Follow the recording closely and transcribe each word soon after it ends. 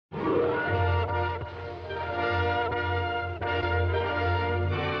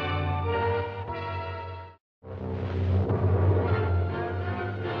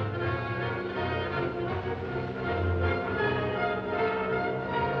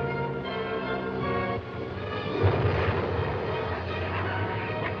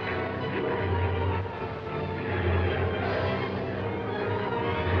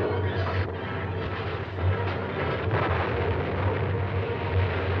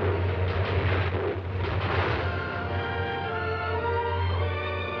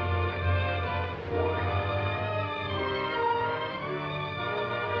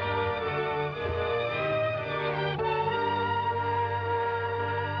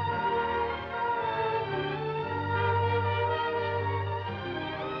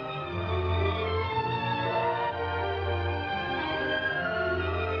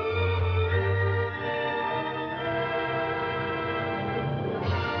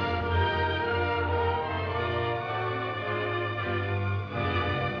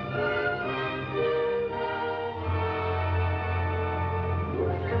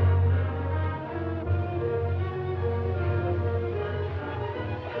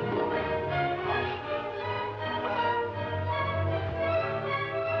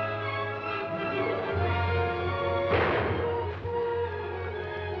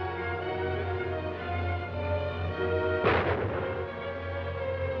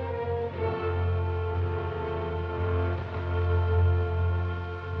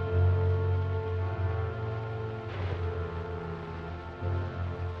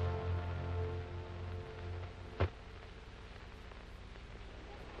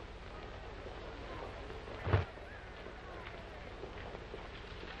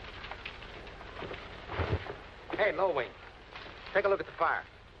Hey, low wing. Take a look at the fire.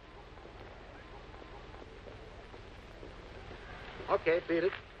 Okay, beat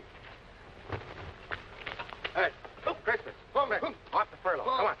it. Hey, look, Christmas. Come on, off the furlough.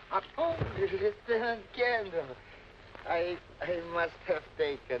 Come on, up. Oh, Lieutenant Kendall. I must have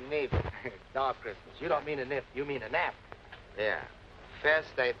taken a nip. No, Christmas. You don't mean a nip. You mean a nap. Yeah. First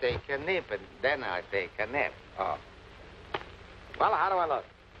I take a nip, and then I take a nap. Oh. Well, how do I look?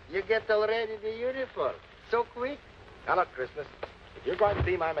 You get already the uniform. So quick. Now, look, Christmas. If you're going to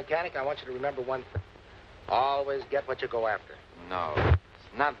be my mechanic, I want you to remember one thing. Always get what you go after. No,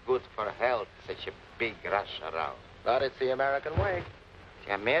 it's not good for health, such a big rush around. But it's the American way.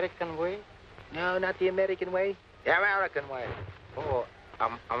 The American way? No, not the American way. The American way. Oh,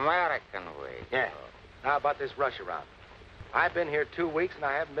 American way. Yeah. How about this rush around? I've been here 2 weeks, and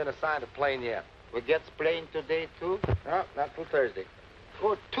I haven't been assigned a plane yet. We get plane today, too? No, not till Thursday.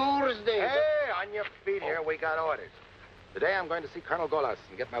 Oh, Thursday. Hey, on your feet here. We got orders. Today I'm going to see Colonel Golas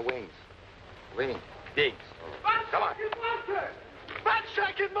and get my wings. Wings. Digs. Come on.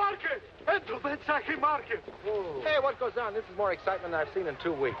 Mosaque market! Enter Mosaque market! Oh. Hey, what goes on? This is more excitement than I've seen in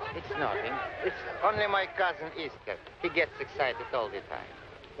 2 weeks. It's nothing. It's only my cousin Easter. He gets excited all the time.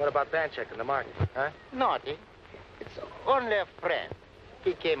 What about Banchek in the market, huh? Nothing. It's only a friend.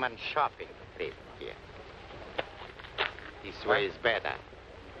 He came on shopping trip here. This way is better.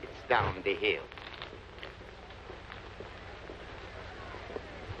 It's down the hill.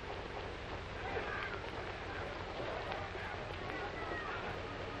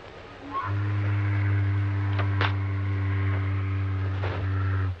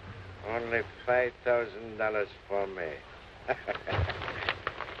 Only $5,000 for me.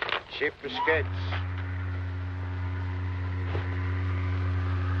 Cheap as skates.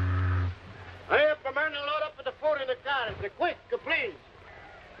 Hurry up, man, and load up with the food in the cars. Quick, please.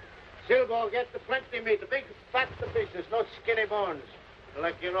 Silvo, get the plenty meat, the big fat pieces, no skinny bones,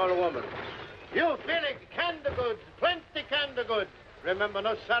 like your old woman. You, Felix, canned goods, plenty canned goods. Remember,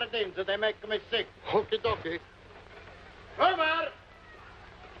 no sardines, or they make me sick. Okie dokie. Omar!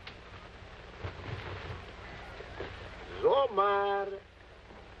 Zomar.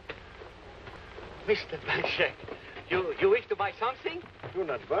 Mr. Banchek, you wish to buy something? Do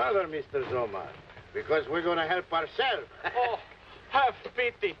not bother, Mr. Zomar, because we're going to help ourselves. Oh, have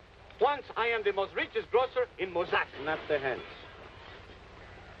pity. Once I am the most richest grocer in Mosaque. Not the hens.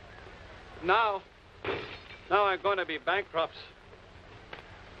 Now I'm going to be bankrupt.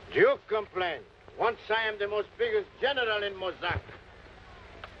 You complain. Once I am the most biggest general in Mosaque.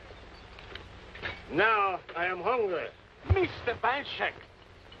 Now I am hungry. Mr. Banchek,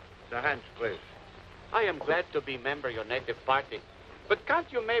 The hands, please. I am glad to be member your native party. But can't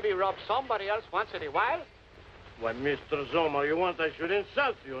you maybe rob somebody else once in a while? Why, Mr. Zomar, you want I should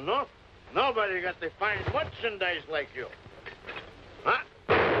insult you, no? Nobody got the fine merchandise like you. Huh?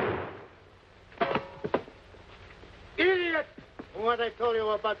 Idiot! What I told you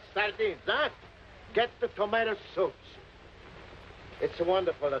about sardines, huh? Get the tomato soups. It's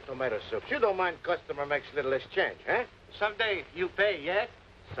wonderful, the tomato soups. You don't mind customer makes little exchange, huh? Someday you pay, yes?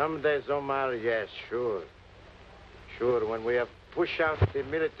 Someday, Zomar, yes, sure. Sure, when we have pushed out the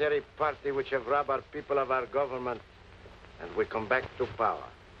military party which have robbed our people of our government, and we come back to power.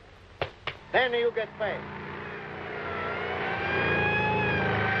 Then you get paid.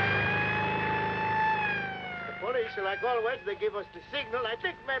 The police, like always, they give us the signal. I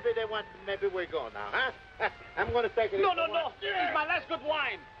think maybe they want, maybe we go now, huh? I'm going to take it. No. It's my last good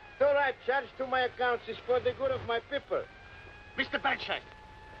wine. It's all right. Charge to my accounts is for the good of my people. Mr. Banchek,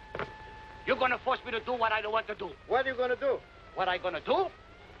 you're going to force me to do what I don't want to do. What are you going to do? What I going to do?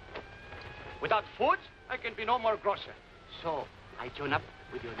 Without food, I can be no more grocer. So I join up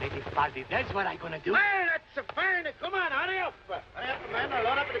with your native party. That's what I going to do. Well, that's a fine. Come on, hurry up. Hurry up, man. I'll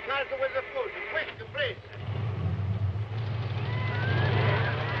load up the cars with the food. Quick, please.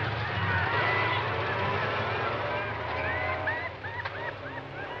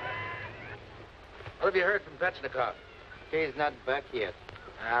 What have you heard from Vetchnikov? He's not back yet.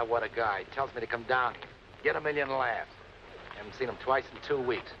 Ah, what a guy. He tells me to come down here. Get a million laughs. Haven't seen him twice in 2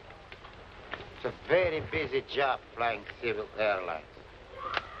 weeks. It's a very busy job flying civil airlines.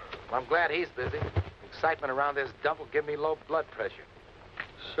 Well, I'm glad he's busy. Excitement around this dump will give me low blood pressure.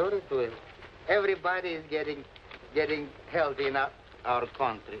 Sure it will. Everybody is getting healthy in our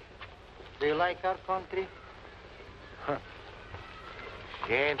country. Do you like our country? Huh.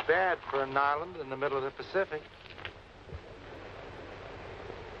 She ain't bad for an island in the middle of the Pacific.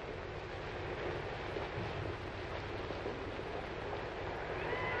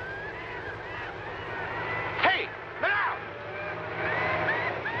 Hey, now!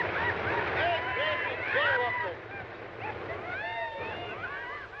 Hey, crazy jaywalker.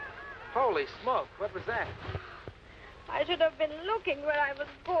 Holy smoke, what was that? I should have been looking where I was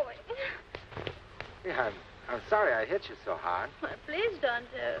going. Yeah, I'm sorry I hit you so hard. Well, please don't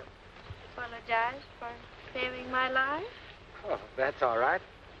apologize for saving my life. Oh, that's all right.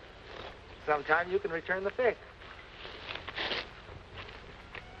 Sometime you can return the favor.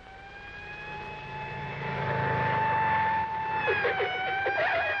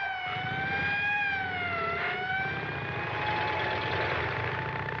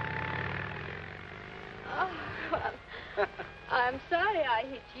 Oh, well, I'm sorry I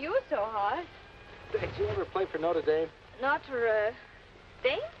hit you so hard. Did you ever play for Notre Dame? Not for a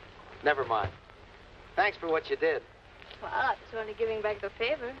thing? Never mind. Thanks for what you did. Well, I was only giving back the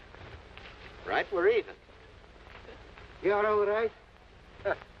favor. Right, we're even. You're all right?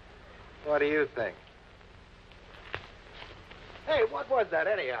 What do you think? Hey, what was that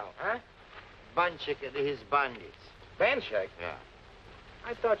anyhow, huh? Banchik and his bandits. Banshek? Yeah.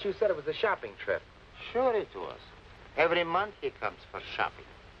 I thought you said it was a shopping trip. Sure it was. Every month he comes for shopping.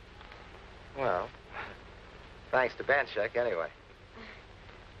 Well, thanks to Banshek anyway.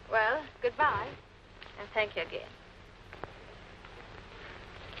 Well, goodbye. And thank you again.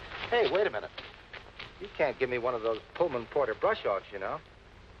 Hey, wait a minute. You can't give me one of those Pullman Porter brush-offs, you know.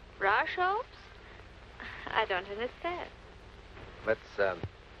 Brush-offs? I don't understand. Let's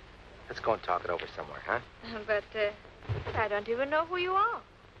go and talk it over somewhere, huh? But I don't even know who you are.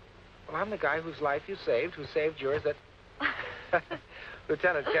 Well, I'm the guy whose life you saved, who saved yours at...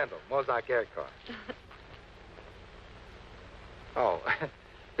 Lieutenant Kendall, Mosaque Air Corps. Oh,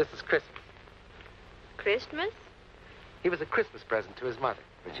 this is Christmas. Christmas? He was a Christmas present to his mother,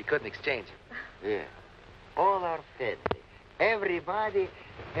 but she couldn't exchange it. Yeah. All our family. Everybody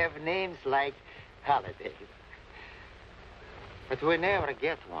have names like holidays. But we never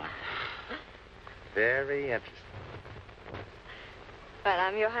get one. Very interesting. Well,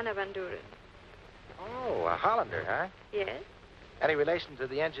 I'm Johanna Van Duren. Oh, a Hollander, huh? Yes? Any relation to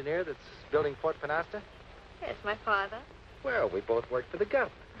the engineer that's building Fort Penasta? Yes, my father. Well, we both work for the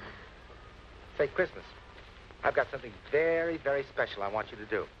government. Say, Christmas, I've got something very, very special I want you to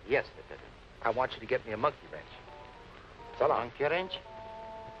do. Yes, Lieutenant. I want you to get me a monkey wrench. So long. Monkey wrench?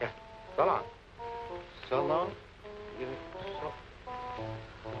 Yeah, so long. So long?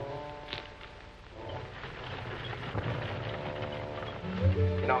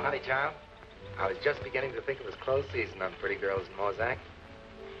 You know, honey child, I was just beginning to think it was close season on pretty girls in Mosaque.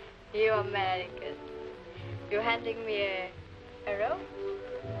 You American. You handing me a rope?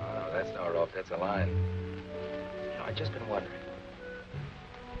 Oh, no, that's no rope. That's a line. You know, I've just been wondering.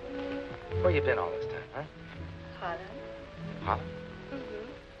 Where you been all this time, huh? Holland. Holland?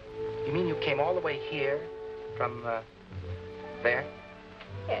 Mm-hmm. You mean you came all the way here from, there?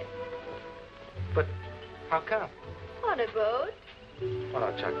 Yes. But how come? On a boat. Oh,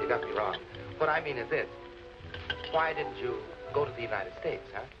 no, Chuck, you got me wrong. What I mean is this. Why didn't you go to the United States,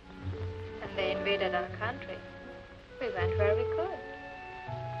 huh? And they invaded our country. We went where we could.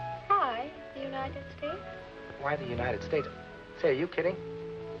 Why the United States? Why the United States? Say, are you kidding?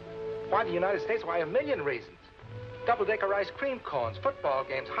 Why the United States? Why, a million reasons. Double-decker ice cream cones, football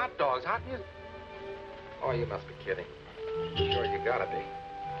games, hot dogs, hot music. Oh, you must be kidding. Sure, you gotta be.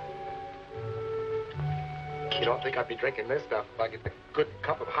 You don't think I'd be drinking this stuff if I get a good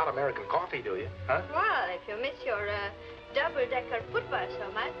cup of hot American coffee, do you? Huh? Well, if you miss your double-decker football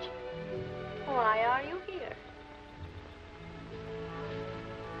so much, why are you here?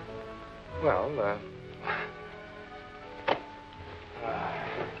 Well,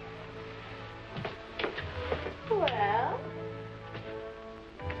 Well?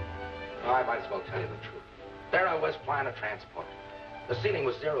 I might as well tell you the truth. There I was flying a transport. The ceiling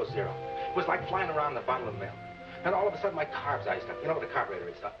was 0, 0. It was like flying around the bottle of milk. And all of a sudden, my carbs iced up. You know what a carburetor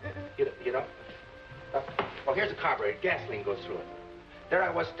is, huh? You know? Well, here's a carburetor. Gasoline goes through it. There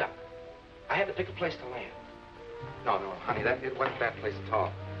I was stuck. I had to pick a place to land. No, honey, it wasn't that place at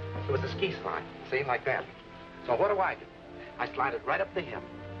all. It was a ski slide, see, like that. So what do? I slide it right up the hill.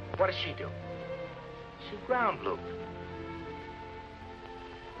 What does she do? She ground looped.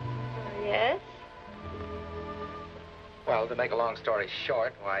 Yes? Well, to make a long story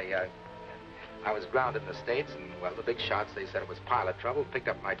short, why, I was grounded in the States, and, well, the big shots, they said it was pilot trouble, picked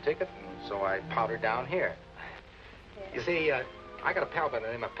up my ticket, and so I powdered down here. Yes. You see, I got a pal by the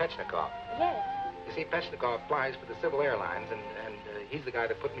name of Pechnikov. Yes. You see, Pechnikov flies for the Civil Airlines, and he's the guy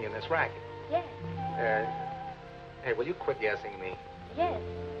that put me in this racket. Yes. Hey, will you quit guessing me? Yes.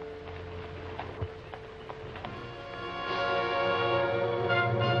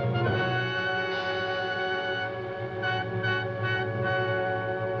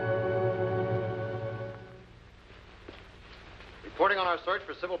 Reporting on our search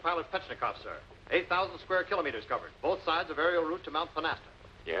for civil pilot Petchnikov, sir. 8,000 square kilometers covered. Both sides of aerial route to Mount Panasta.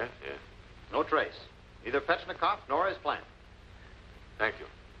 Yeah. No trace. Neither Petchnikov nor his plane. Thank you.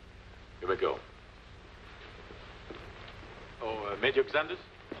 Here we go. Oh, Major Xanders?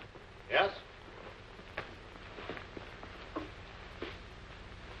 Yes?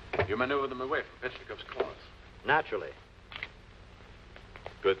 You maneuvered them away from Petchnikov's claws. Naturally.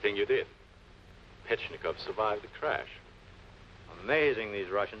 Good thing you did. Petchnikov survived the crash. Amazing, these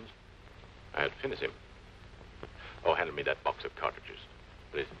Russians. I had finished him. Oh, handle me that box of cartridges,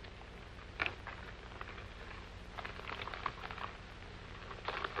 please.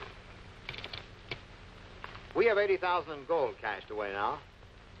 We have 80,000 in gold cached away now.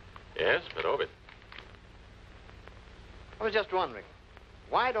 Yes, but of it. I was just wondering,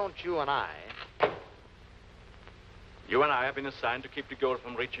 why don't you and I... You and I have been assigned to keep the gold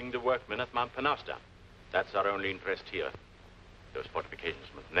from reaching the workmen at Mount Panasta. That's our only interest here. Those fortifications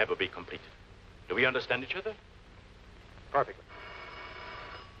must never be completed. Do we understand each other? Perfectly.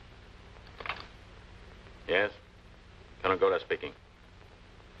 Yes. Colonel Gola speaking.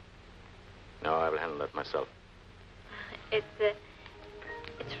 No, I will handle that myself.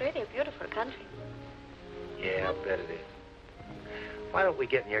 It's really a beautiful country. Yeah, I bet it is. Why don't we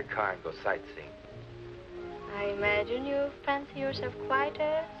get in your car and go sightseeing? I imagine you fancy yourself quite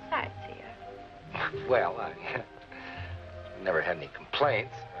a sightseer. Well, I never had any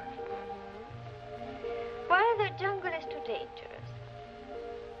complaints. Well, the jungle is too dangerous.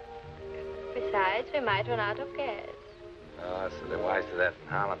 Besides, we might run out of gas. Oh, so they're wise to that in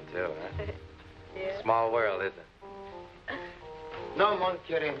Holland, too, huh? Yeah. Small world, isn't it? No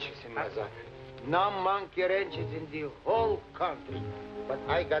monkey ranches in Mosaque. No monkey ranches in the whole country. But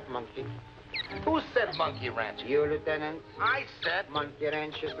I got monkey. Who said monkey ranch? You, Lieutenant. I said... Monkey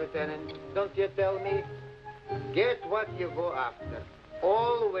ranches, Lieutenant. Don't you tell me? Get what you go after.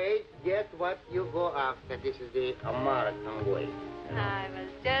 Always get what you go after. This is the American way. I was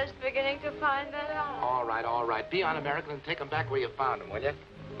just beginning to find that out. All right. Be un-American and take him back where you found him, will you?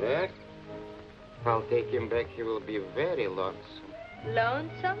 Back? If I'll take him back, he will be very lonesome.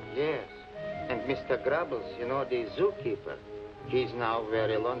 Lonesome? Yes. And Mr. Grubbles, you know, the zookeeper, he's now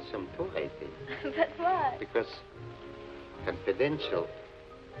very lonesome too, I think. But why? Because, confidential,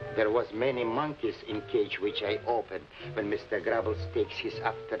 there was many monkeys in cage which I opened when Mr. Grubbles takes his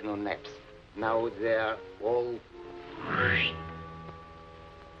afternoon naps. Now they're all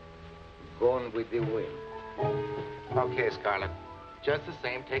gone with the wind. Okay, Scarlett. Just the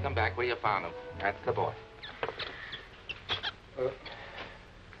same, take him back where you found him. That's the boy.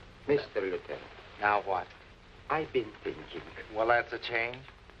 Mr. Lieutenant. Now what? I've been thinking. Well, that's a change.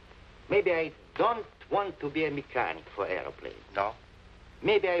 Maybe I don't want to be a mechanic for airplanes. No?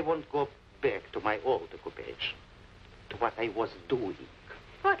 Maybe I won't go back to my old occupation, to what I was doing.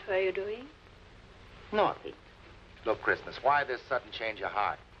 What were you doing? Nothing. Look, Christmas, why this sudden change of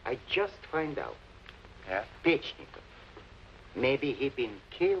heart? I just find out. Yeah? Petchnikov. Maybe he been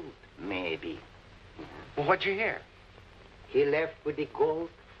killed, maybe. Well, what'd you hear? He left with the gold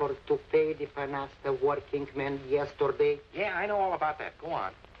to pay the Panasta working men yesterday. Yeah, I know all about that. Go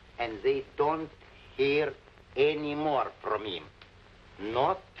on. And they don't hear any more from him.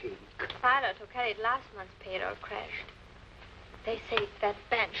 Nothing. The pilot who carried last month's payroll crashed. They say it's that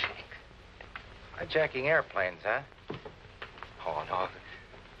Banshek. Hijacking airplanes, huh? Oh, no.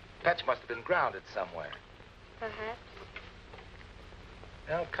 Petch must have been grounded somewhere. Perhaps.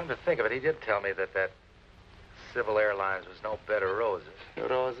 Well, come to think of it, he did tell me that Civil Airlines was no bed of roses.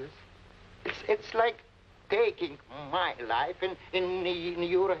 Roses? It's like taking my life in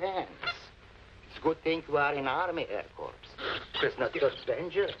your hands. It's a good thing you are in Army Air Corps. It's not just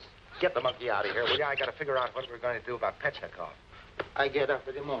dangerous. Get the monkey out of here, will you? I got to figure out what we're going to do about Petchnikov. I get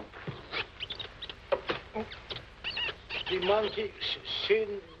after the monkey. The monkey, she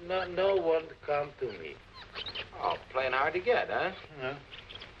no one come to me. Oh, playing hard to get, huh? Yeah.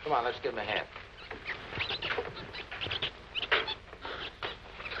 Come on, let's give him a hand.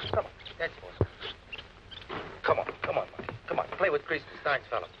 Come on, that's boy. Come on, monkey. Come on, play with Grease Stein's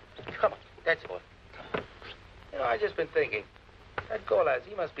fellow. Come on, that's boy. You know, I just been thinking. That Golas,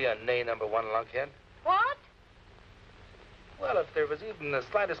 he must be a nay #1 lunkhead. What? Well, if there was even the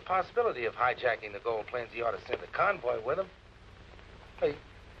slightest possibility of hijacking the gold planes, he ought to send a convoy with him. It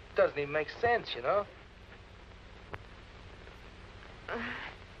doesn't even make sense, you know.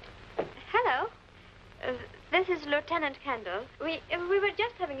 Hello. This is Lieutenant Kendall. We were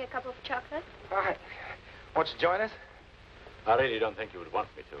just having a cup of chocolate. All right. Won't you join us? I really don't think you would want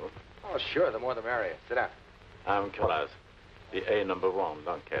me to. Oh, sure. The more the merrier. Sit down. I'm Golas, the A #1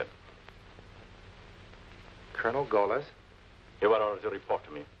 lunkhead. Colonel Golas? You were ordered to report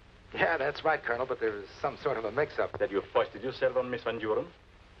to me. Yeah, that's right, Colonel, but there was some sort of a mix-up. That you foisted yourself on Miss Van Duren?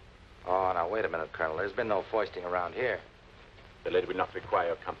 Oh, now, wait a minute, Colonel. There's been no foisting around here. The lady will not require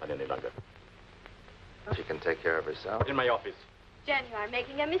your company any longer. She can take care of herself. In my office. Jen, you are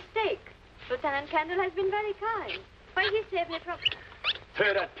making a mistake. Lieutenant Kendall has been very kind. Why, he saved me from...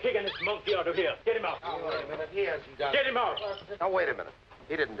 Throw that pig and his monkey out of here. Get him out. Oh, wait a minute. He hasn't done... Get him out. Now, wait a minute.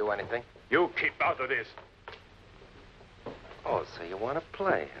 He didn't do anything. You keep out of this. Oh, so you want to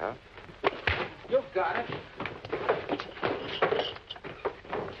play, huh? You've got it.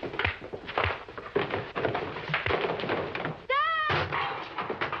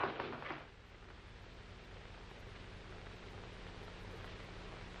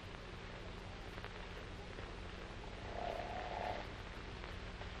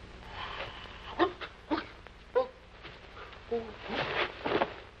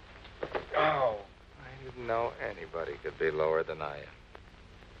 Oh, I didn't know anybody could be lower than I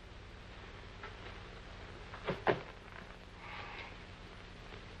am.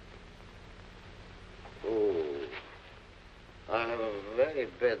 Oh, I have a very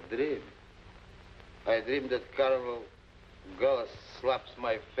bad dream. I dream that Carrol Naish slaps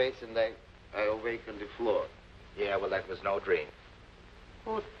my face and I awake on the floor. Yeah, well, that was no dream.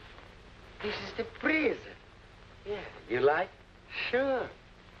 Oh, this is the prison. Yeah. You like? Sure.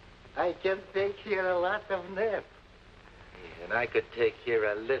 I can take here a lot of nap. Yeah, and I could take here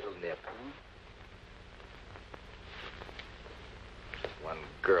a little nip. One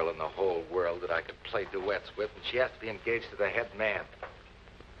girl in the whole world that I could play duets with, and she has to be engaged to the head man.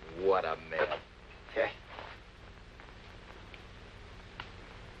 What a man.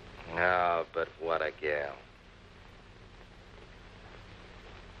 Oh, but what a gal.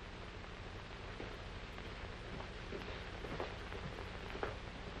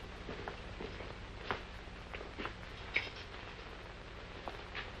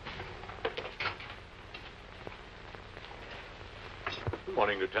 Good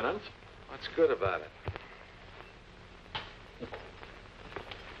morning, Lieutenant. What's good about it?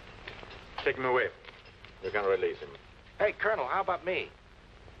 Take him away. You can release him. Hey, Colonel, how about me?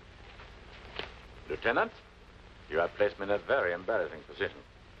 Lieutenant, you have placed me in a very embarrassing position.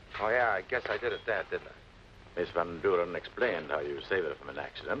 Oh, yeah, I guess I did at that, didn't I? Miss Van Duren explained how you saved her from an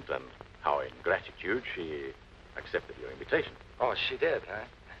accident and how, in gratitude, she accepted your invitation. Oh, she did, huh?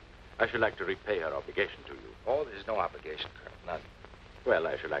 I should like to repay her obligation to you. Oh, there's no obligation, Colonel. None. Well,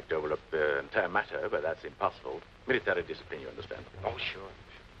 I should like to overlook the entire matter, but that's impossible. Military discipline, you understand. Oh, sure.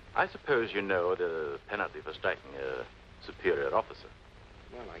 I suppose you know the penalty for striking a superior officer.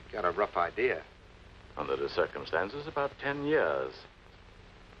 Well, I got a rough idea. Under the circumstances, about 10 years.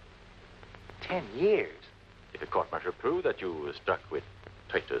 10 years? If a court-martial prove that you struck with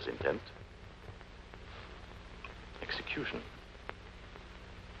traitor's intent, execution.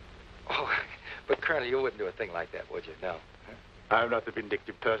 Oh, but, Colonel, you wouldn't do a thing like that, would you? No. Huh? I'm not a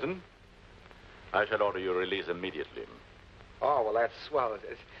vindictive person. I shall order you release immediately. Oh, well, that's swell.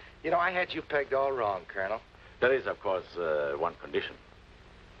 You know, I had you pegged all wrong, Colonel. There is, of course, one condition.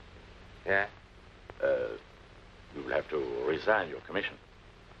 Yeah? You will have to resign your commission.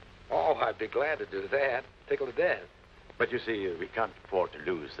 Oh, I'd be glad to do that. Tickled to death. But you see, we can't afford to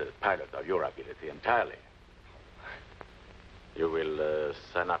lose the pilot of your ability entirely. You will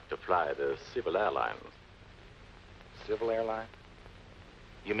sign up to fly the civil airline. Civil airline?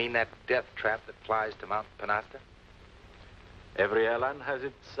 You mean that death trap that flies to Mount Penasta? Every airline has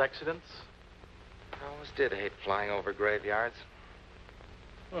its accidents. I always did hate flying over graveyards.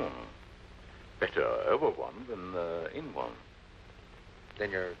 Better over one than in one.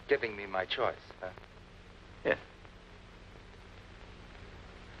 Then you're giving me my choice, huh? Yeah.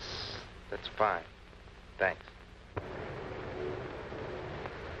 That's fine. Thanks.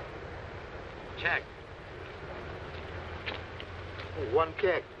 Check. Oh, one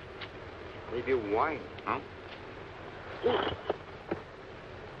keg. Maybe wine, huh?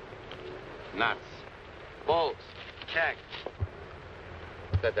 Nuts. Bolts. Check.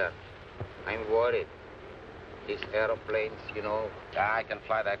 Tada. I'm worried. These aeroplanes, you know. I can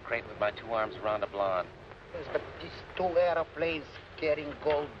fly that crate with my 2 arms around a blonde. Yes, but these 2 aeroplanes carrying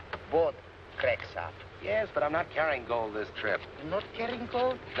gold both cracks up. Yes, but I'm not carrying gold this trip. You're not carrying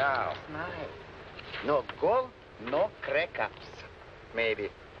gold? No. That's nice. No gold, no crack-ups. Maybe.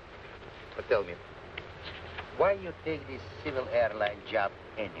 But tell me, why you take this civil airline job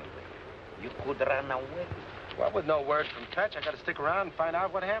anyway? You could run away. Well, with no word from touch, I got to stick around and find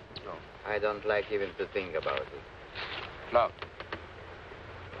out what happened to him. I don't like even to think about it. Look,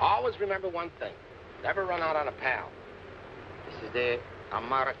 always remember one thing. Never run out on a pal. This is the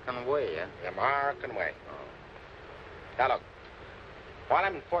American way, eh? The American way. Now, look, While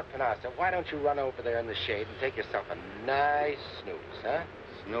I'm in Fort Penasta, why don't you run over there in the shade and take yourself a nice snooze, huh?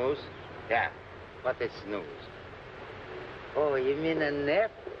 Snooze? Yeah. What is snooze? Oh, you mean a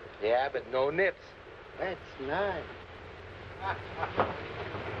nap? Yeah, but no nips. That's nice.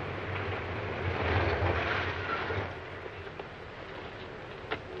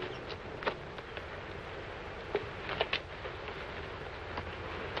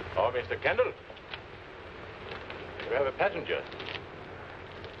 Oh, Mr. Kendall. You have a passenger.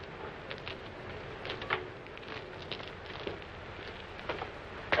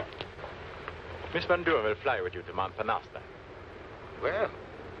 Miss Van Doren will fly with you to Mount Penasta. Well,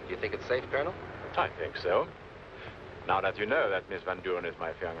 do you think it's safe, Colonel? I think so. Now that you know that Miss Van Doren is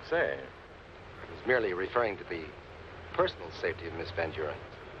my fiancée. I was merely referring to the personal safety of Miss Van Doren.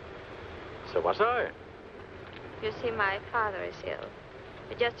 So was I. You see, my father is ill.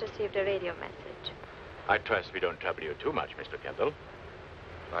 We just received a radio message. I trust we don't trouble you too much, Mr. Kendall.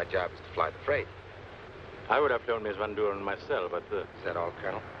 My job is to fly the freight. I would have flown Miss Van Doren myself, but... Is that all,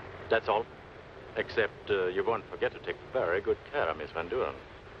 Colonel? That's all. Except you won't forget to take very good care of Miss Van Doren.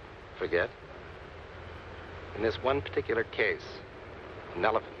 Forget? In this one particular case, an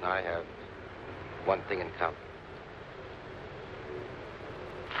elephant and I have one thing in common.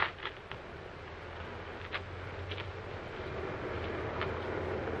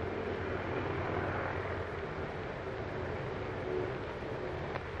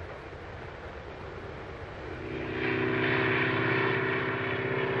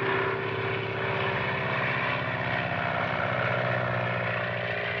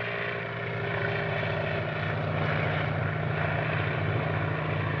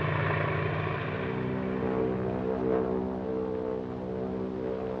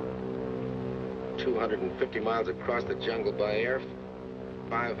 $250 miles across the jungle by air,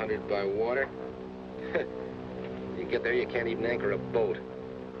 500 by water. You get there, you can't even anchor a boat. I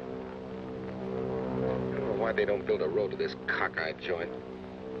don't know why they don't build a road to this cockeyed joint.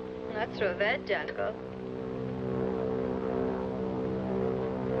 Not through that jungle.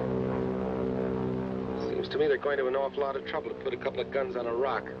 Seems to me they're going to an awful lot of trouble to put a couple of guns on a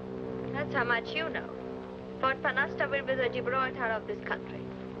rock. That's how much you know. Fort Penasta will be the Gibraltar of this country.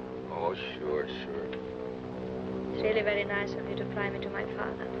 Oh, sure, sure. It's really very nice of you to fly me to my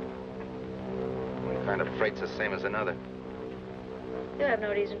father. One kind of freight's the same as another. You have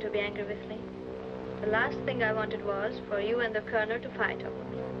no reason to be angry with me. The last thing I wanted was for you and the colonel to fight over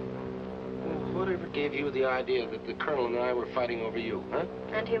me. Well, whatever gave you the idea that the colonel and I were fighting over you, huh?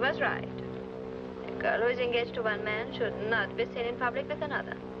 And he was right. A girl who is engaged to one man should not be seen in public with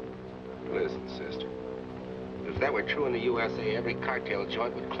another. Listen, sister. If that were true in the USA, every cartel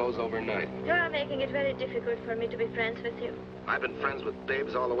joint would close overnight. You are making it very difficult for me to be friends with you. I've been friends with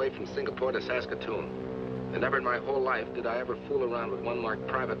babes all the way from Singapore to Saskatoon. And never in my whole life did I ever fool around with one marked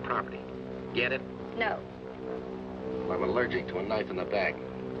private property. Get it? No. Well, I'm allergic to a knife in the back.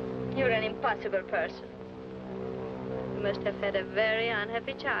 You're an impossible person. You must have had a very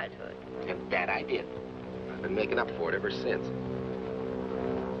unhappy childhood. And that I did. I've been making up for it ever since.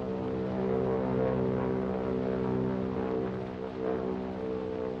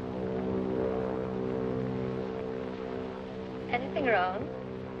 Anything wrong?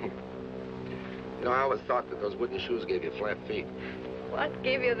 You know, I always thought that those wooden shoes gave you flat feet. What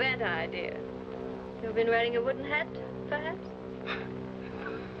gave you that idea? You've been wearing a wooden hat, perhaps?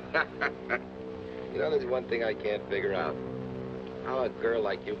 You know, there's one thing I can't figure out. How a girl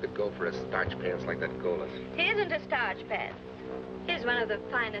like you could go for a starch pants like that Golas. He isn't a starch pants. He's one of the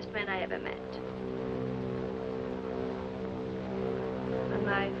finest men I ever met. When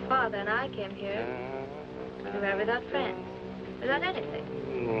my father and I came here, we were without friends, without anything.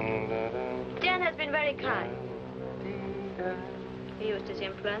 Jan has been very kind. He used his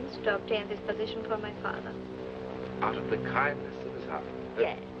influence to obtain this position for my father. Out of the kindness of his heart.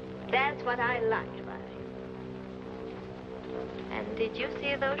 Yes, that's what I liked about him. And did you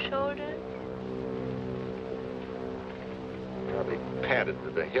see those shoulders? Well, they padded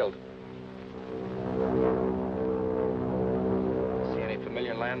to the hilt. See any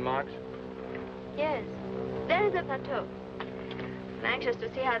familiar landmarks? Yes, there is a plateau. I'm anxious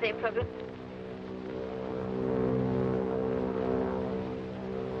to see how they progress.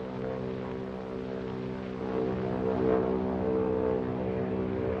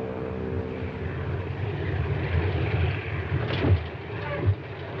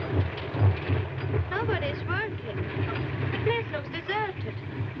 Nobody's working. The place looks deserted.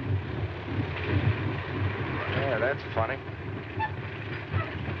 Yeah, that's funny.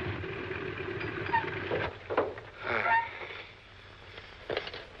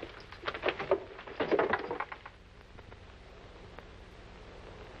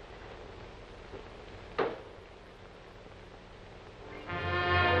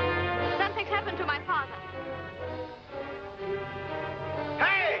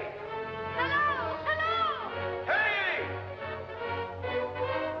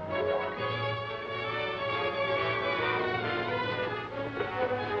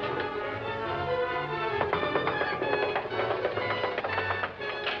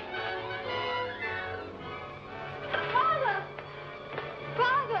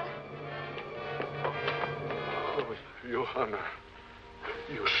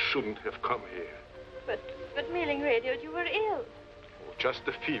 shouldn't have come here. But Mealing radioed you were ill. Oh, just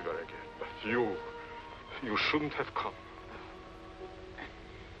the fever again. But you shouldn't have come.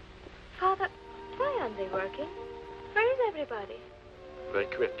 Father, why aren't they working? Where is everybody? They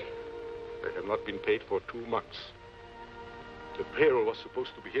quit. They have not been paid for 2 months. The payroll was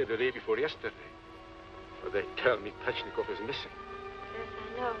supposed to be here the day before yesterday. But they tell me Pechnikov is missing. Yes,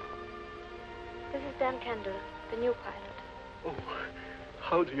 I know. This is Dan Kendall, the new pilot. Oh,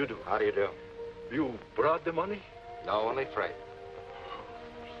 how do you do? How do you do? You brought the money? No, only freight.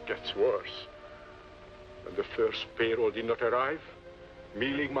 It gets worse. When the first payroll did not arrive,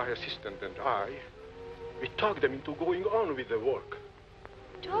 Mealing, my assistant, and we talked them into going on with the work.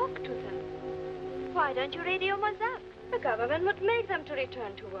 Talk to them. Why don't you radio Mosaque? The government would make them to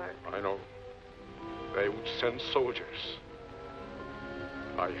return to work. I know. They would send soldiers.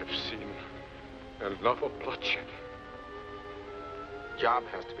 I have seen enough of bloodshed. Job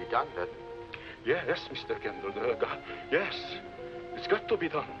has to be done, doesn't it? Yes, Mr. Kendall. Yes, it's got to be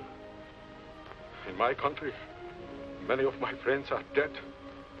done. In my country, many of my friends are dead.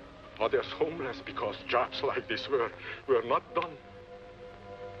 Others homeless because jobs like this were not done.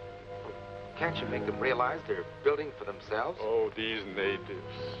 Can't you make them realize they're building for themselves? Oh, these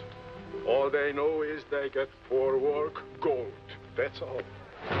natives. All they know is they get for work gold. That's all.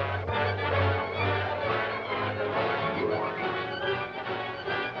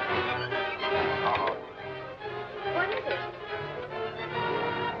 What is it?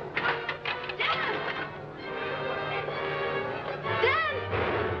 Dan! Dan!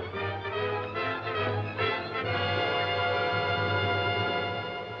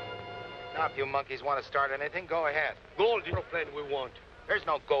 Now, if you monkeys want to start anything, go ahead. Gold aeroplane we want. There's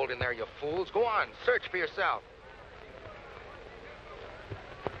no gold in there, you fools. Go on, search for yourself.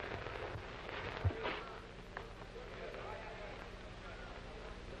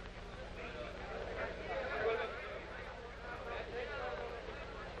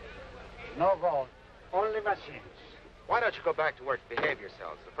 No gold. Only machines. Why don't you go back to work, behave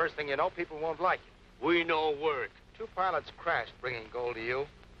yourselves? The first thing you know, people won't like you. We know work. 2 pilots crashed bringing gold to you.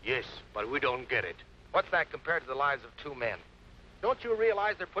 Yes, but we don't get it. What's that compared to the lives of 2 men? Don't you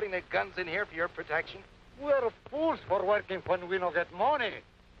realize they're putting their guns in here for your protection? We're fools for working when we don't get money.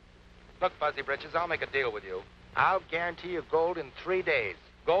 Look, Fuzzy Britches, I'll make a deal with you. I'll guarantee you gold in 3 days.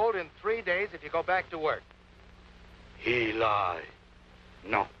 Gold in 3 days if you go back to work. He lie.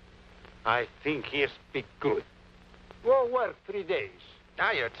 No. I think he speak good. We'll work 3 days.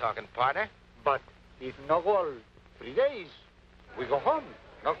 Now you're talking, partner. But if no gold 3 days, we go home.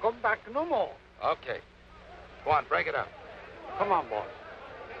 No come back no more. Okay. Go on, break it up. Come on, boss.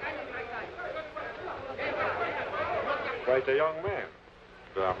 Quite a young man,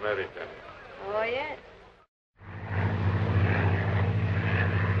 the American. Oh, yes.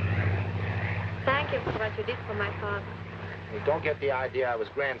 Thank you for what you did for my father. You don't get the idea I was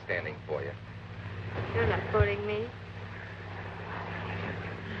grandstanding for you. You're not fooling me.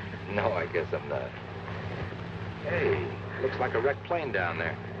 No, I guess I'm not. Hey, looks like a wrecked plane down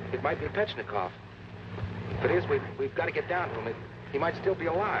there. It might be Pechnikov. If it is, we've got to get down to him. He might still be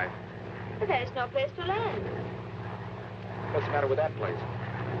alive. But there's no place to land. What's the matter with that place?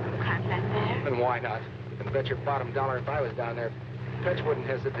 You can't land there. And why not? You can bet your bottom dollar if I was down there, Petch wouldn't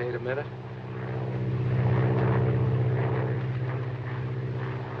hesitate a minute.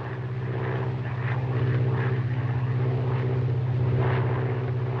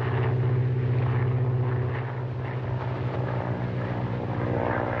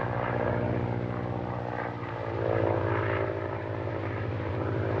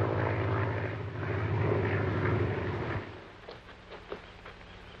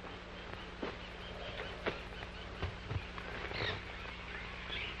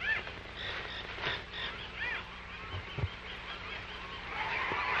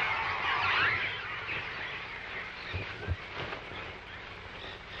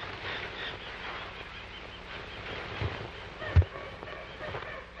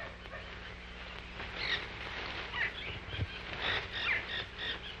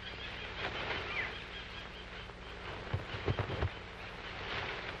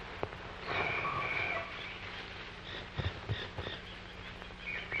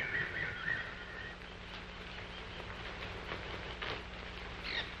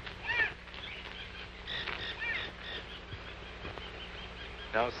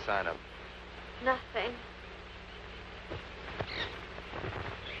 No sign of him. Nothing.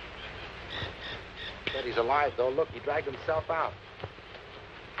 Bet he's alive, though. Look, he dragged himself out.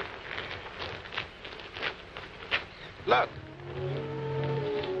 Look.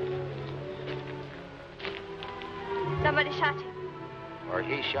 Somebody shot him. Or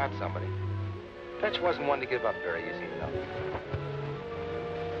he shot somebody. Fetch wasn't one to give up very easy, you know.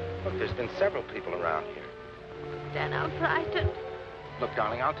 Look, there's been several people around here. Then I'm frightened. Look,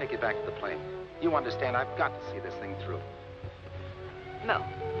 darling, I'll take you back to the plane. You understand, I've got to see this thing through. No.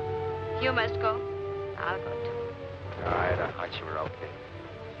 You must go. I'll go too. I had a hunch you were okay.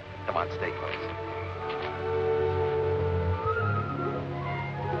 Come on, stay close.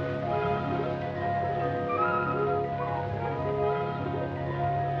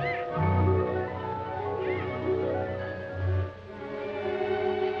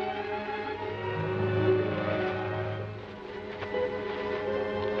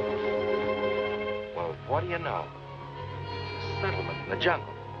 Well, what do you know? A settlement in the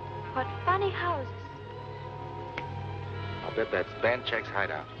jungle. What funny houses. I'll bet that's Banchek's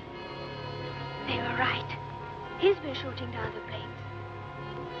hideout. They were right. He's been shooting down the planes.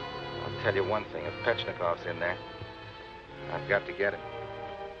 I'll tell you one thing. If Pechnikov's in there, I've got to get him.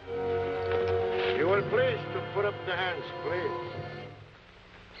 You will please to put up the hands, please.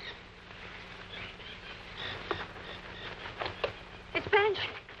 It's Banshee.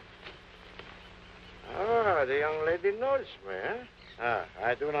 Ah, the young lady knows me, huh? Ah,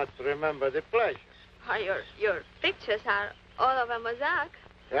 I do not remember the pleasure. Oh, your pictures are all over Mosaque.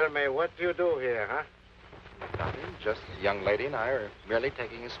 Tell me, what do you do here, huh? Nothing. Just the young lady and I are merely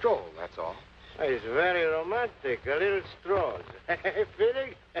taking a stroll, that's all. It's very romantic. A little stroll.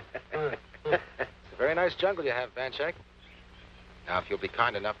 Feeling? It's a very nice jungle you have, Banchek. Now, if you'll be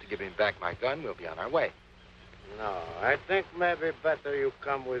kind enough to give me back my gun, we'll be on our way. No, I think maybe better you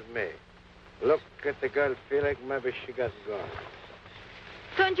come with me. Look at the girl, Felix. Maybe she got gone.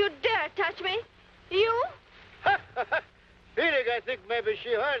 Don't you dare touch me. You? Felix, I think maybe she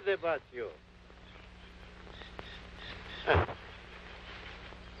heard about you.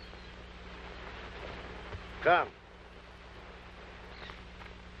 Come.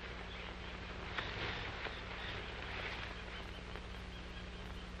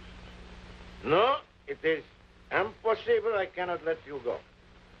 No, it is impossible. I cannot let you go.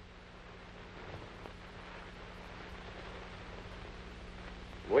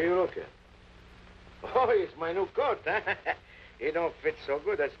 What are you looking? Oh, it's my new coat, huh? It don't fit so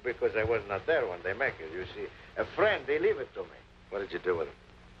good. That's because I was not there when they make it. You see, a friend, they leave it to me. What did you do with him?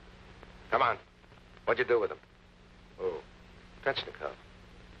 Come on. What'd you do with him? Oh. Pechnikov.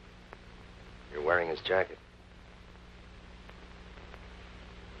 You're wearing his jacket.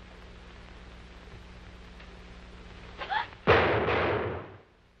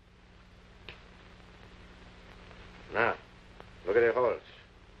 Now, look at the holes.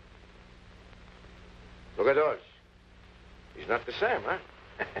 Look at those. He's not the same, huh?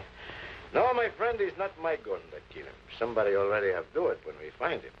 No, my friend, he's not my gun that killed him. Somebody already have do it when we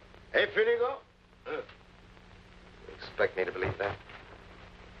find him. Hey, Filigo? You expect me to believe that?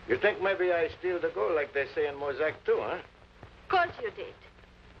 You think maybe I steal the gold like they say in Mosaque, too, huh? Of course you did.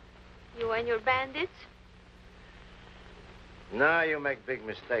 You and your bandits. Now you make big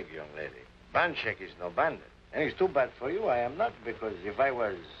mistake, young lady. Banchek is no bandit. And it's too bad for you. I am not, because if I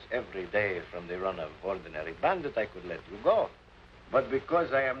was every day from the run of ordinary bandit, I could let you go. But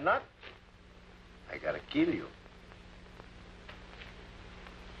because I am not, I gotta kill you.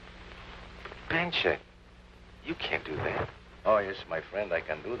 Banchek, you can't do that. Oh, yes, my friend, I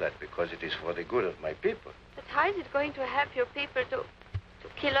can do that because it is for the good of my people. But how is it going to help your people to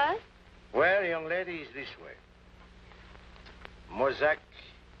kill us? Well, young lady, it's this way. Mosaque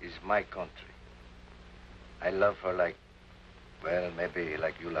is my country. I love her like, well, maybe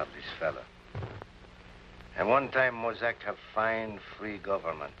like you love this fella. And one time Mosaque have fine, free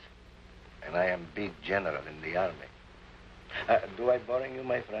government. And I am big general in the army. Do I boring you,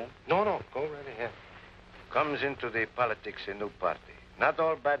 my friend? No, go right ahead. Comes into the politics a new party. Not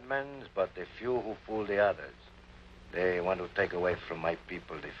all bad men, but a few who fool the others. They want to take away from my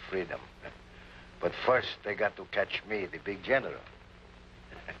people the freedom. But first, they got to catch me, the big general.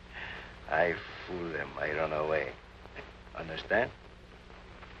 I fool them. I run away. Understand?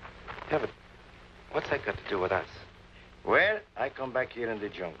 Yeah, but what's that got to do with us? Well, I come back here in the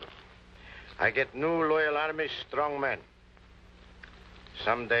jungle. I get new loyal army, strong men.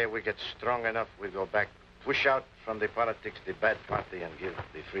 Someday we get strong enough, we go back, push out from the politics the bad party and give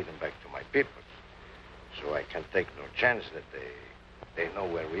the freedom back to my people. So I can take no chance that they know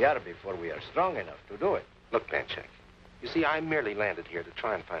where we are before we are strong enough to do it. Look, Banchek, you see, I merely landed here to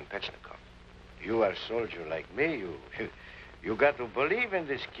try and find Pechnikov. You are a soldier like me. You got to believe in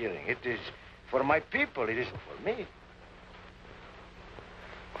this killing. It is for my people. It isn't for me.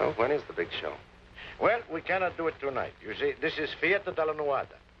 Well, when is the big show? Well, we cannot do it tonight. You see, this is Fiesta della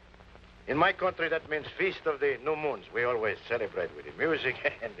Nuada. In my country, that means Feast of the New Moons. We always celebrate with the music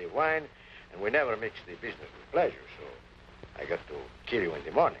and the wine, and we never mix the business with pleasure, so I got to kill you in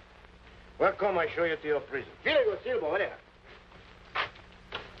the morning. Well, come, I show you to your prison. Here you go, Silbo, over there.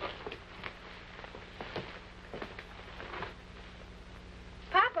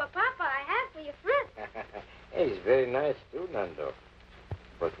 Papa, I have for your friend. Hey, he's very nice, too, Nando.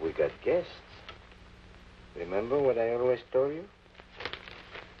 But we got guests. Remember what I always told you?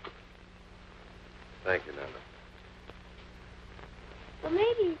 Thank you, Nando. Well,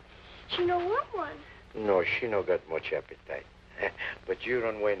 maybe she no want one. No, she no got much appetite. But you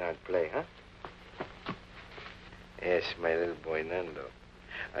run away now and play, huh? Yes, my little boy, Nando.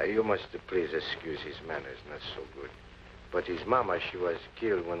 You must please excuse his manners, not so good. But his mama, she was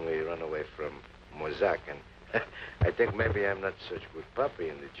killed when we run away from Mosaque, and I think maybe I'm not such good puppy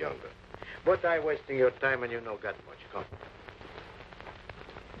in the jungle. But I wasting your time, and you no got much. Come.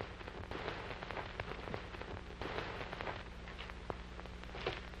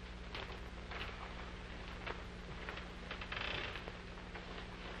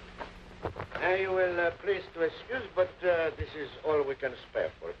 You will please to excuse, but this is all we can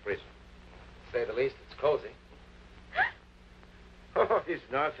spare for a prison. To say the least, it's cozy. Oh, it's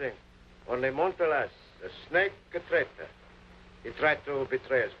nothing. Only Montelas, a snake, a traitor. He tried to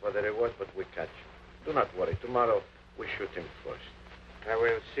betray us for the reward, but we catch him. Do not worry. Tomorrow, we shoot him first. I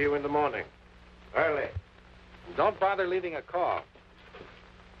will see you in the morning. Early. Don't bother leaving a call.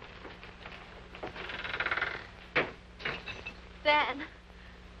 Dan,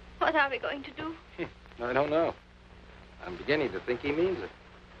 what are we going to do? I don't know. I'm beginning to think he means it.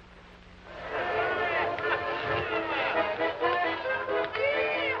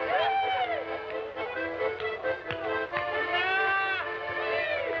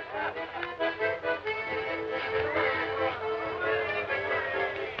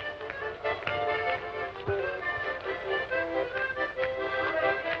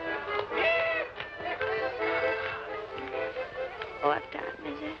 What time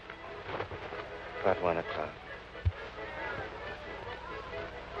is it? About 1 o'clock.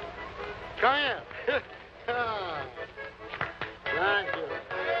 Come here. Oh. Thank you.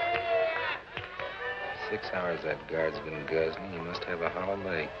 6 hours that guard's been guzzling. He must have a hollow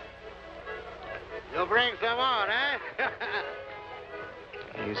leg. You bring some on, eh?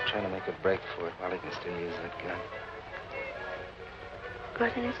 He was trying to make a break for it while he can still use that gun.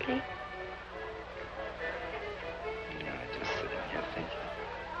 Got any sleep? No, just sitting here thinking.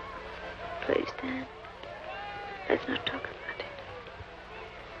 Please, Dan. Let's not talk about it.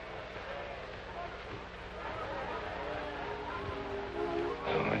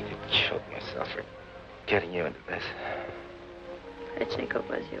 Oh, I could choke myself for getting you into this. Jacob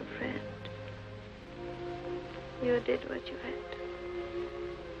was your friend. You did what you had to.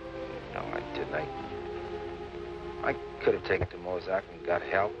 No, I didn't. I could have taken to Mosaque and got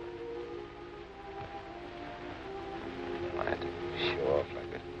help. I had to show off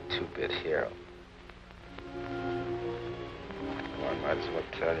like a two-bit hero. Well, I might as well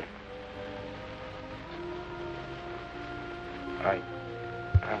tell you.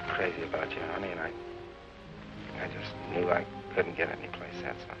 I'm crazy about you, honey, and I just knew I couldn't get any place,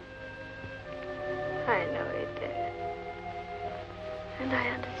 that's all. I know it, Dad. And I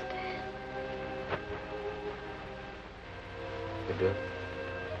understand. You do?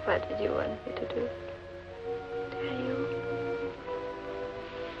 What did you want me to do? Tell you?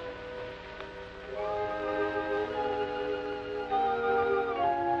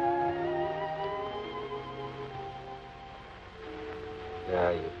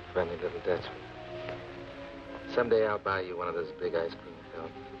 Yeah, you friendly little Dutchman. Someday I'll buy you one of those big ice cream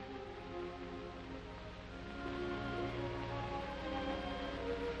cones.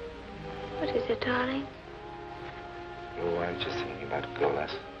 What is it, darling? Oh, I'm just thinking about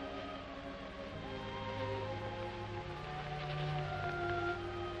Golas.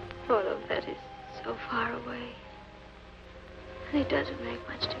 All of that is so far away. And it doesn't make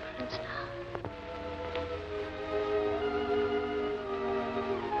much difference now.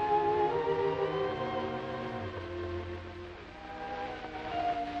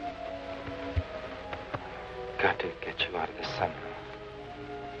 Got to get you out of the sun.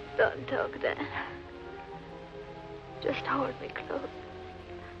 Don't talk, Dan. Just hold me close.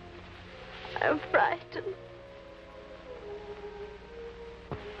 I'm frightened.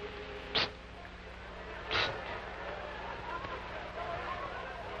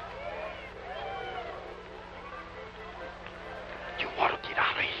 You want to get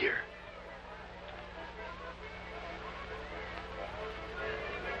out of here.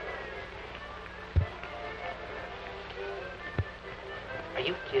 Are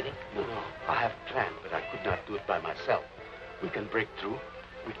you kidding? No.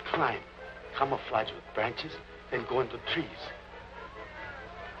 We climb, camouflage with branches, then go into trees.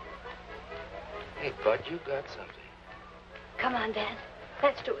 Hey, Bud, you got something. Come on, Dan.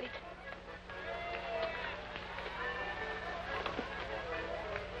 Let's do it.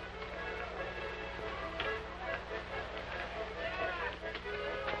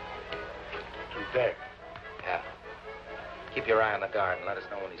 Through there. Yeah. Keep your eye on the guard and let us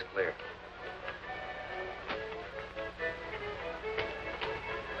know when he's clear.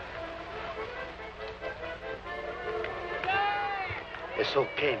 It's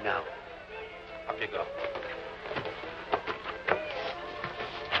okay now. Up you go.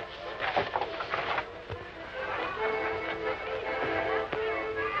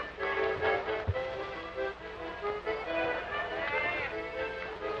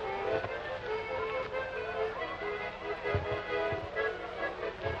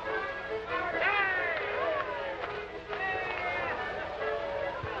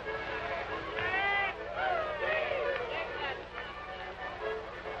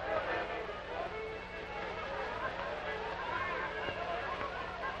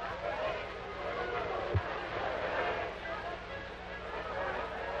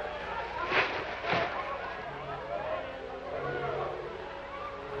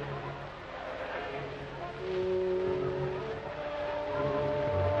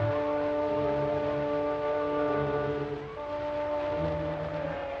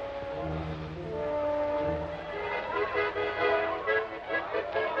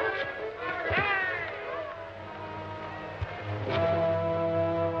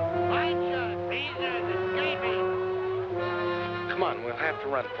 To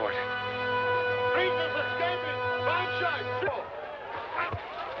run for it. Freezer's escaping! Fine shot! Go!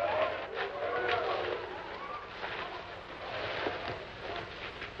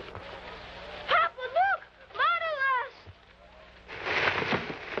 Papa, look! Mother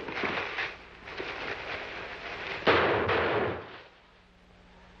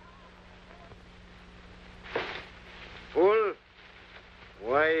Fool,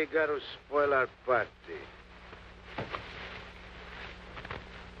 why you gotta spoil our party?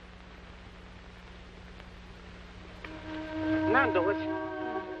 Nando, what's...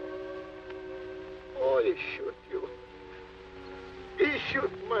 Oh, he shoot you. He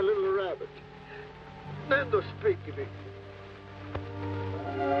shoot my little rabbit. Nando, speak to me.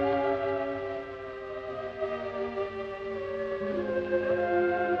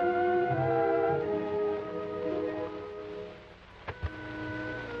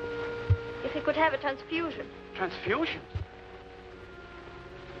 If he could have a transfusion. Transfusion?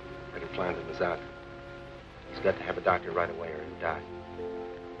 Better plan to Mosaque. He's got to have a doctor right away or he'll die.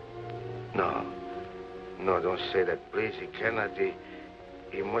 No. No, don't say that, please. He cannot.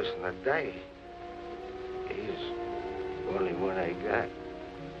 He must not die. He's the only one I got.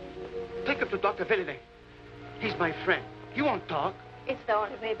 Take him to Dr. Villiday. He's my friend. He won't talk. It's the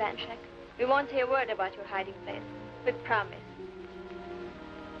only way, Banshek. We won't hear a word about your hiding place. We promise.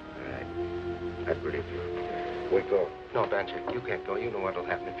 All right. I believe you. We go. No, Banshek, you can't go. You know what'll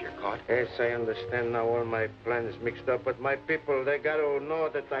happen if you're caught. Yes, I understand now all my plans mixed up, but my people, they got to know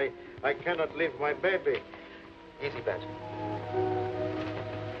that I cannot leave my baby. Easy, Banshek.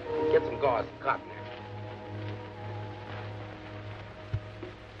 Get some gauze and cotton here.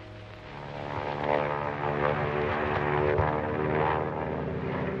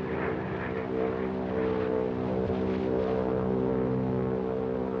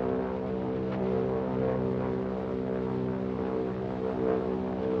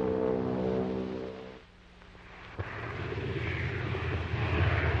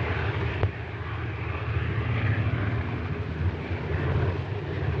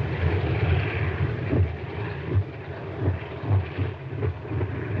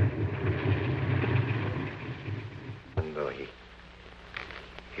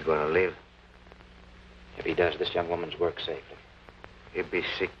 Gonna live? If he does, this young woman's work safely. He'll be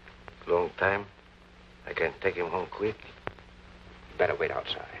sick long time. I can take him home quick. You better wait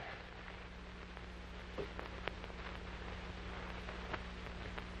outside.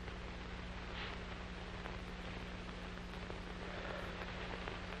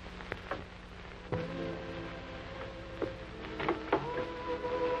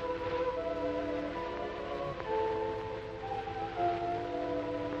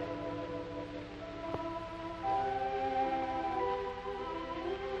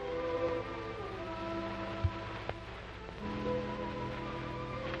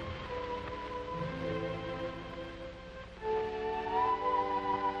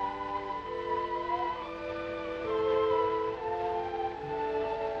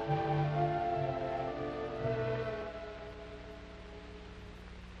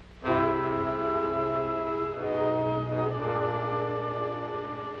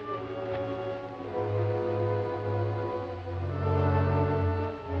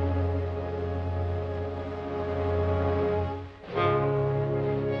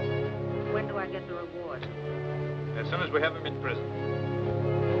 get the reward? As soon as we have him in prison.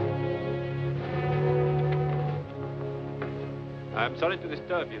 I'm sorry to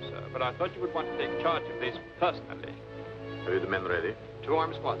disturb you, sir, but I thought you would want to take charge of this personally. Are you the men ready? 2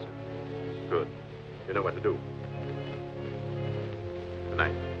 armed squad, sir. Good. You know what to do. Good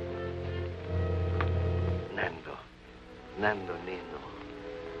night. Nando Nino.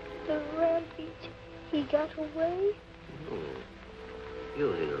 The rabbit, he got away? No.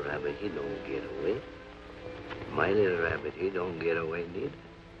 Your little rabbit, he don't get away. My little rabbit, he don't get away neither.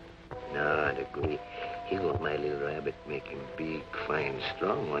 No, I'd agree. He got my little rabbit make him big, fine,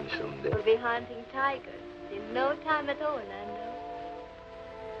 strong one someday. We'll be hunting tigers in no time at all, Nando.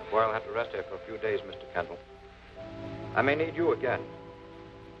 Well, I'll have to rest here for a few days, Mr. Kendall. I may need you again.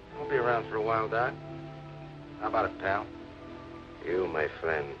 I'll be around for a while, Doc. How about it, pal? You, my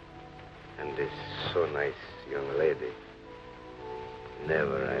friend, and this so nice young lady,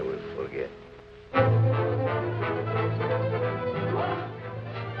 never I will forget.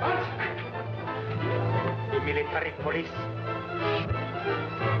 The military police.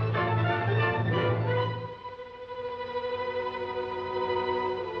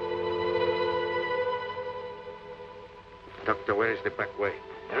 Doctor, where is the back way?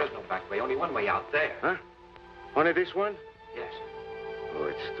 There is no back way, only one way out there. Huh? Only this one? Yes. Oh,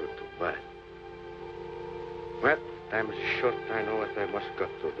 it's too bad. Well, time's short. I know what I must got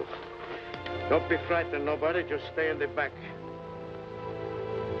to do. Don't be frightened, nobody. Just stay in the back.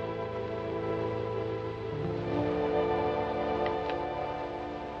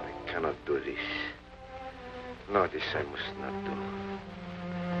 I cannot do this. No, this I must not do.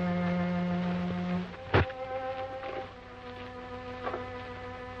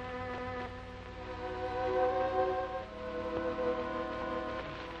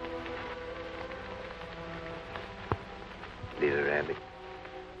 Little rabbit,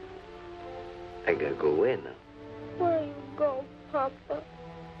 I gotta go away now. Where you go, Papa?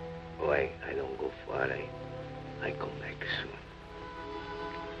 Why, I don't go far. I come back soon.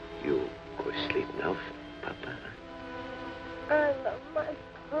 You go sleep now, Papa. I love my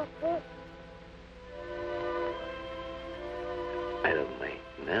Papa. I love my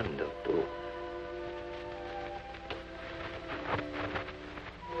Nando, too.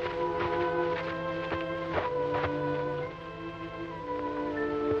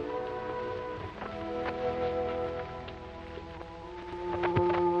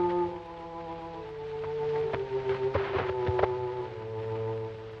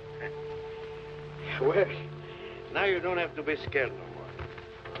 Well, now you don't have to be scared no more.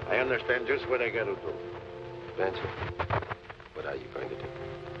 I understand just what I got to do. Benson, what are you going to do?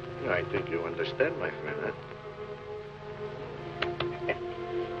 I think you understand, my friend, huh?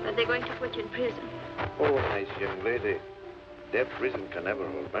 But they're going to put you in prison. Oh, nice young lady. That prison can never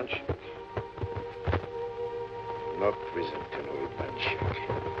hold Mosaque. No prison can hold Mosaque.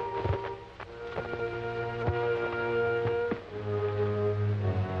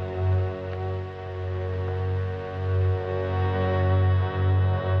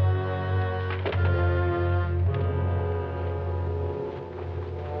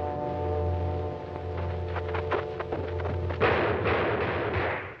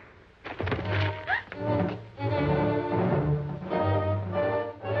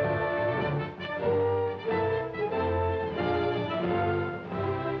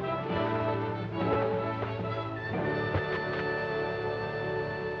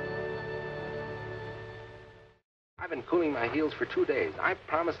 I've been cooling my heels for 2 days. I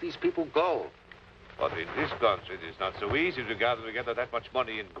promised these people gold. But in this country, it is not so easy to gather together that much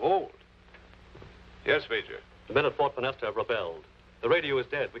money in gold. Yes, Major. The men at Fort Penesta have rebelled. The radio is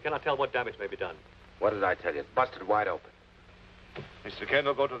dead. We cannot tell what damage may be done. What did I tell you? It's busted wide open. Mr.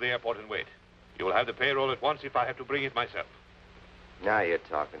 Kendall, go to the airport and wait. You will have the payroll at once if I have to bring it myself. Now you're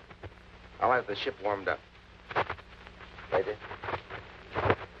talking. I'll have the ship warmed up. Later.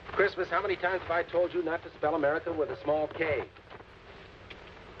 Christmas, how many times have I told you not to spell America with a small K?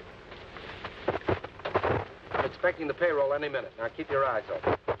 I'm expecting the payroll any minute. Now keep your eyes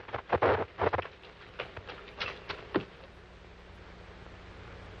open.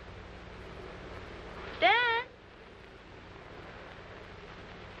 Dan!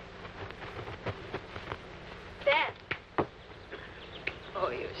 Dan! Oh,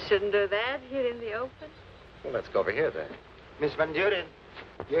 you shouldn't do that here in the open. Well, let's go over here then. Miss Van Duren,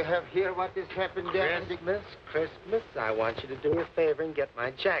 you have here what has happened there? Christmas, I want you to do me a favor and get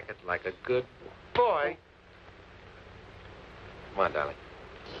my jacket like a good boy. Come on, darling.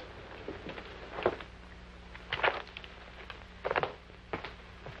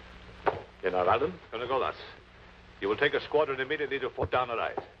 General Arlen, Colonel Golas, you will take a squadron immediately to Fort Down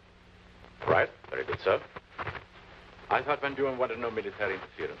Rise. Right. Very good, sir. I thought Van Buren wanted no military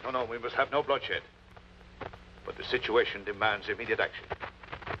interference. No, we must have no bloodshed. But the situation demands immediate action.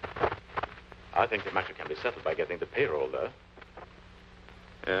 I think the matter can be settled by getting the payroll there.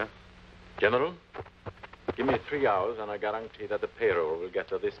 Yeah? General, give me 3 hours and I guarantee that the payroll will get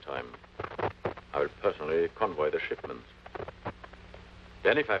there this time. I will personally convoy the shipment.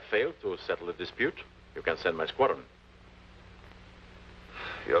 Then if I fail to settle the dispute, you can send my squadron.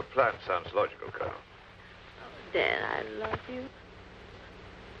 Your plan sounds logical, Colonel. Dan, I love you.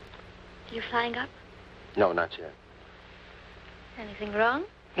 You flying up? No, not yet. Anything wrong?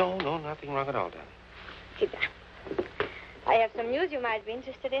 No, nothing wrong at all, darling. Sit down. I have some news you might be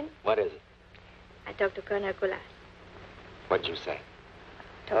interested in. What is it? I talked to Colonel Kulas. What'd you say?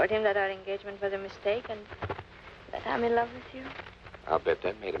 Told him that our engagement was a mistake and that I'm in love with you. I'll bet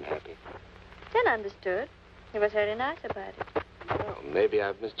that made him happy. Dan understood. He was very nice about it. Well, maybe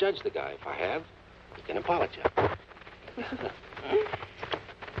I've misjudged the guy. If I have, he can apologize.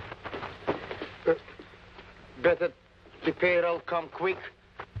 Better the payroll come quick.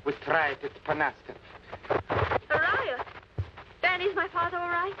 We try it at Panasta. A riot? Dan, is my father all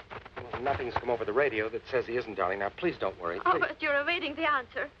right? Well, nothing's come over the radio that says he isn't, darling. Now, please don't worry. Oh, Please. but you're awaiting the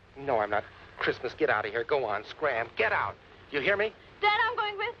answer. No, I'm not. Christmas, get out of here. Go on, scram. Get out. You hear me? Dan, I'm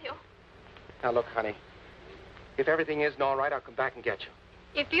going with you. Now, look, honey. If everything isn't all right, I'll come back and get you.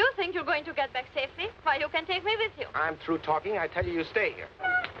 If you think you're going to get back safely, why, you can take me with you. I'm through talking. I tell you, you stay here.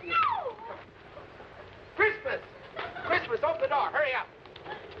 No! Christmas! Christmas, open the door. Hurry up.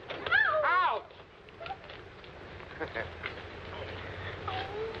 Out!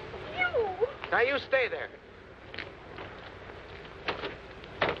 You! Now, you stay there.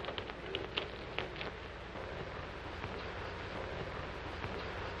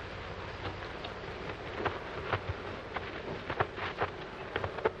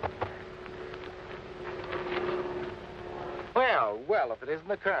 Well, if it isn't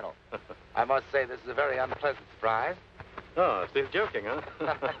the Colonel. I must say this is a very unpleasant surprise. Oh, still joking, huh?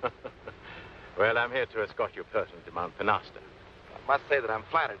 Well, I'm here to escort you personally to Mount Penasta. I must say that I'm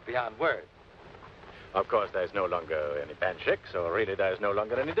flattered beyond words. Of course, there's no longer any banshik, so really there's no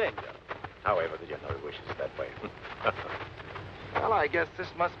longer any danger. However, the General wishes that way. Well, I guess this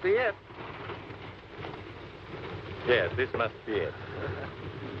must be it. Yes, this must be it.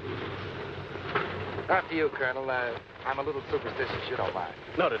 After you, Colonel. I'm a little superstitious, you don't mind.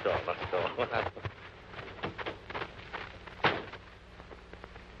 Not at all, not at all.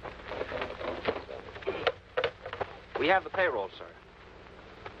 We have the payroll, sir.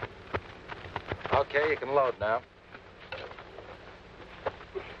 Okay, you can load now.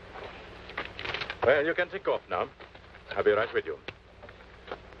 Well, you can take off now. I'll be right with you.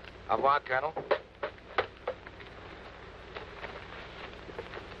 Au revoir, Colonel.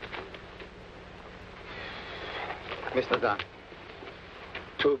 Mr. Don,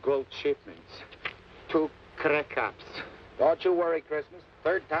 2 gold shipments, 2 crack-ups. Don't you worry, Christmas.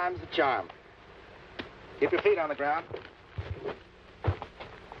 3rd time's the charm. Keep your feet on the ground.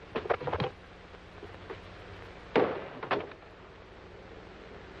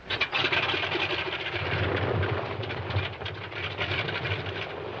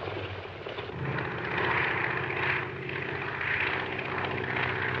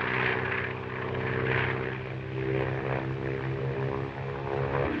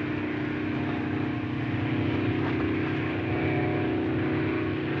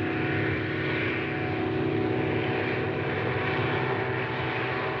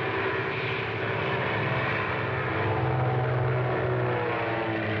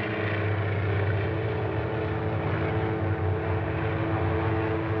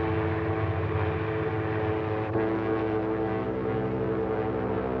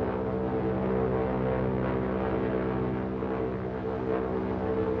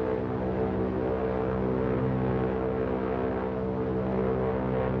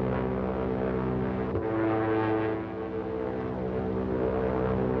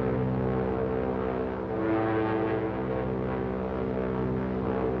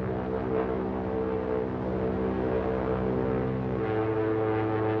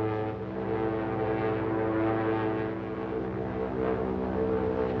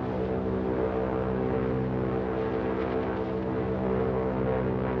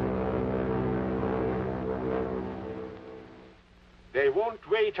 They won't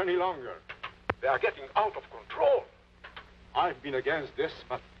wait any longer. They are getting out of control. I've been against this,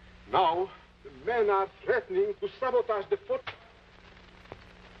 but now the men are threatening to sabotage the foot.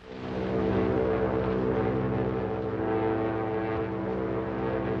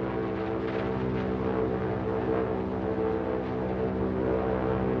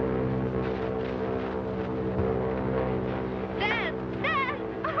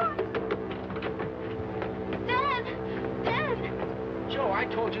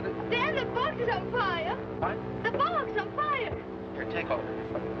 box is on fire. What? The box on fire. Here, take over.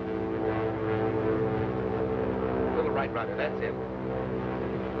 Little right rudder, that's it.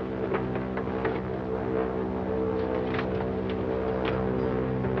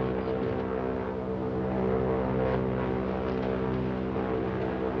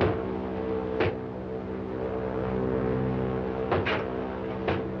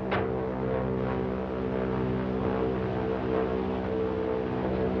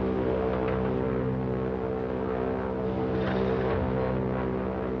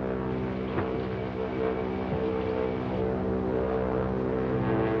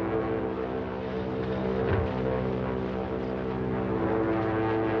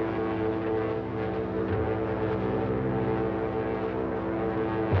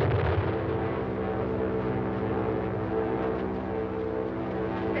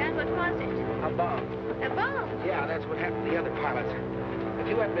 Dan, what was it? A bomb. A bomb. Yeah, that's what happened to the other pilots. If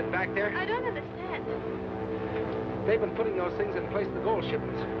you hadn't been back there, I don't understand. they've been putting those things in place of the gold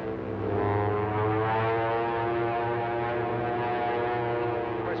shipments.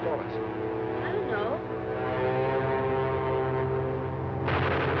 Where's Goldens? I don't know.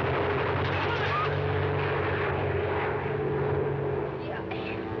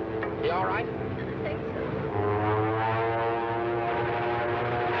 Yeah, You all right? I think so.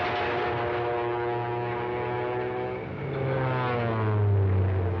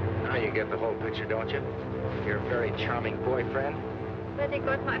 Now you get the whole picture, don't you? Your very charming boyfriend. But he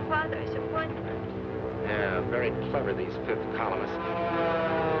got my father's appointment. Yeah, very clever, these fifth columnists.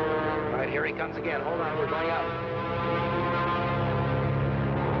 Right, here he comes again. Hold on, we're going up.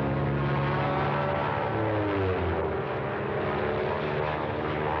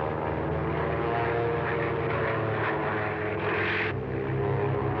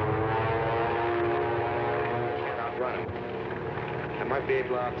 Can't outrun him. I might be able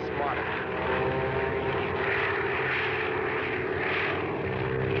to outsmart him.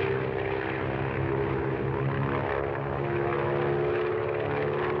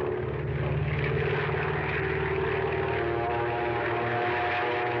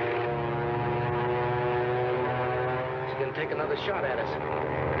 He's gonna take another shot at us.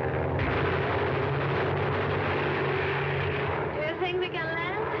 Do you think we can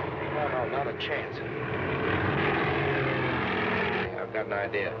land? No, not a chance. I've got an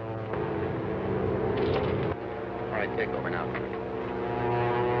idea. All right, take over now.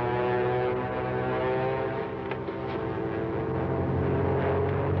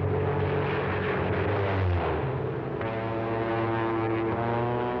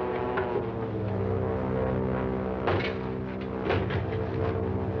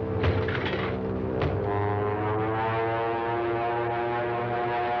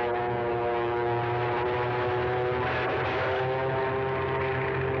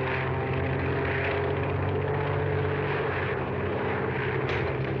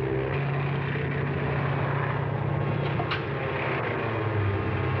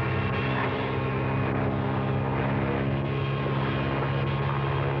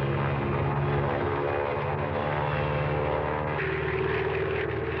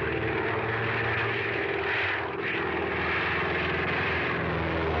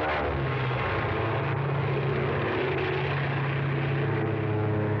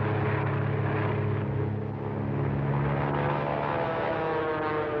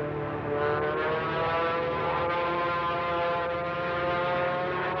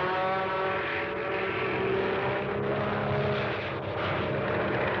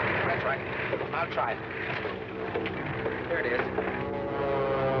 I'll try it. There it is.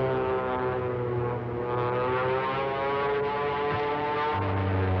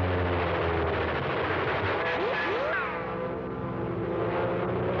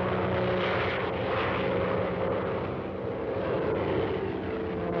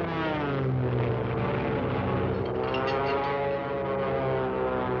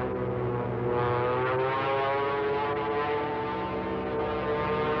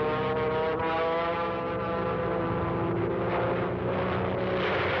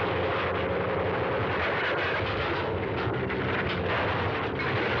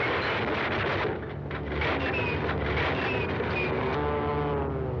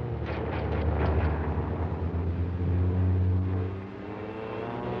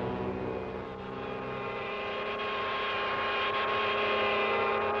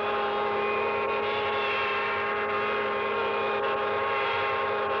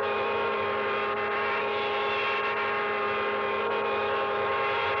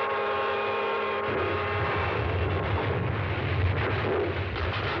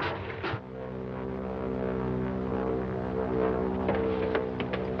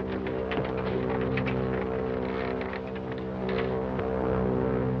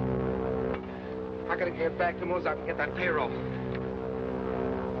 I gotta get back to Mosaque and get that payroll.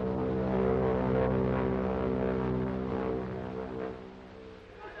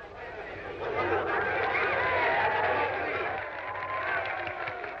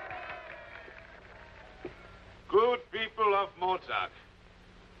 Good people of Mosaque,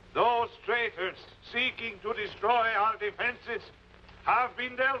 those traitors seeking to destroy our defenses have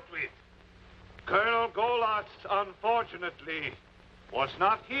been dealt with. Colonel Golas, unfortunately, was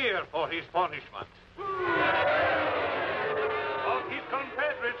not here for his punishment. But his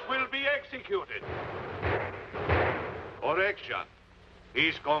Confederates will be executed. Correction.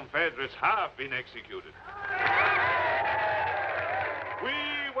 His Confederates have been executed. We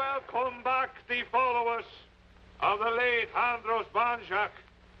welcome back the followers of the late Andros Banjak,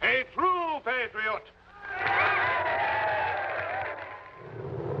 a true patriot.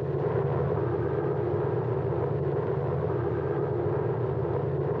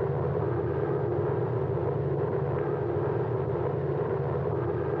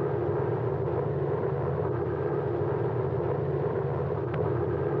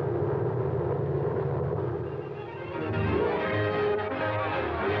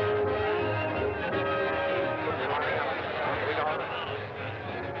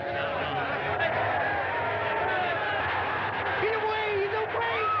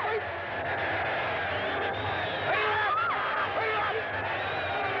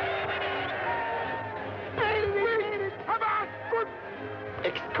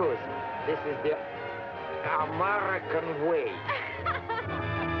 Excuse me, this is the American way.